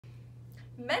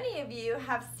Many of you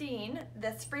have seen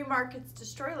this free markets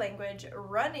destroy language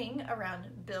running around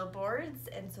billboards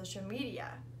and social media.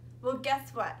 Well,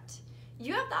 guess what?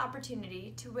 You have the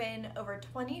opportunity to win over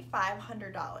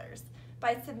 $2,500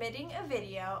 by submitting a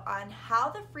video on how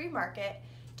the free market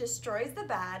destroys the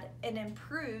bad and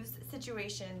improves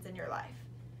situations in your life.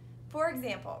 For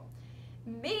example,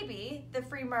 maybe the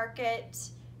free market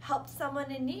helped someone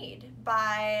in need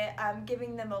by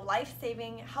giving them a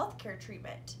life-saving healthcare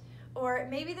treatment. Or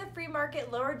maybe the free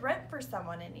market lowered rent for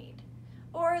someone in need.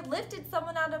 Or lifted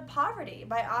someone out of poverty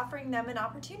by offering them an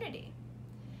opportunity.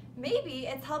 Maybe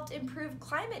it's helped improve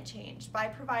climate change by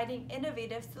providing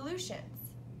innovative solutions.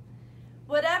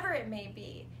 Whatever it may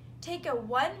be, take a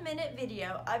 1-minute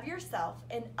video of yourself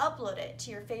and upload it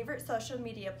to your favorite social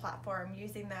media platform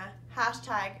using the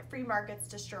hashtag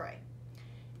FreeMarketsDestroy.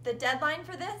 The deadline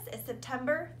for this is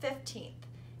September 15th.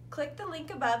 Click the link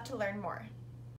above to learn more.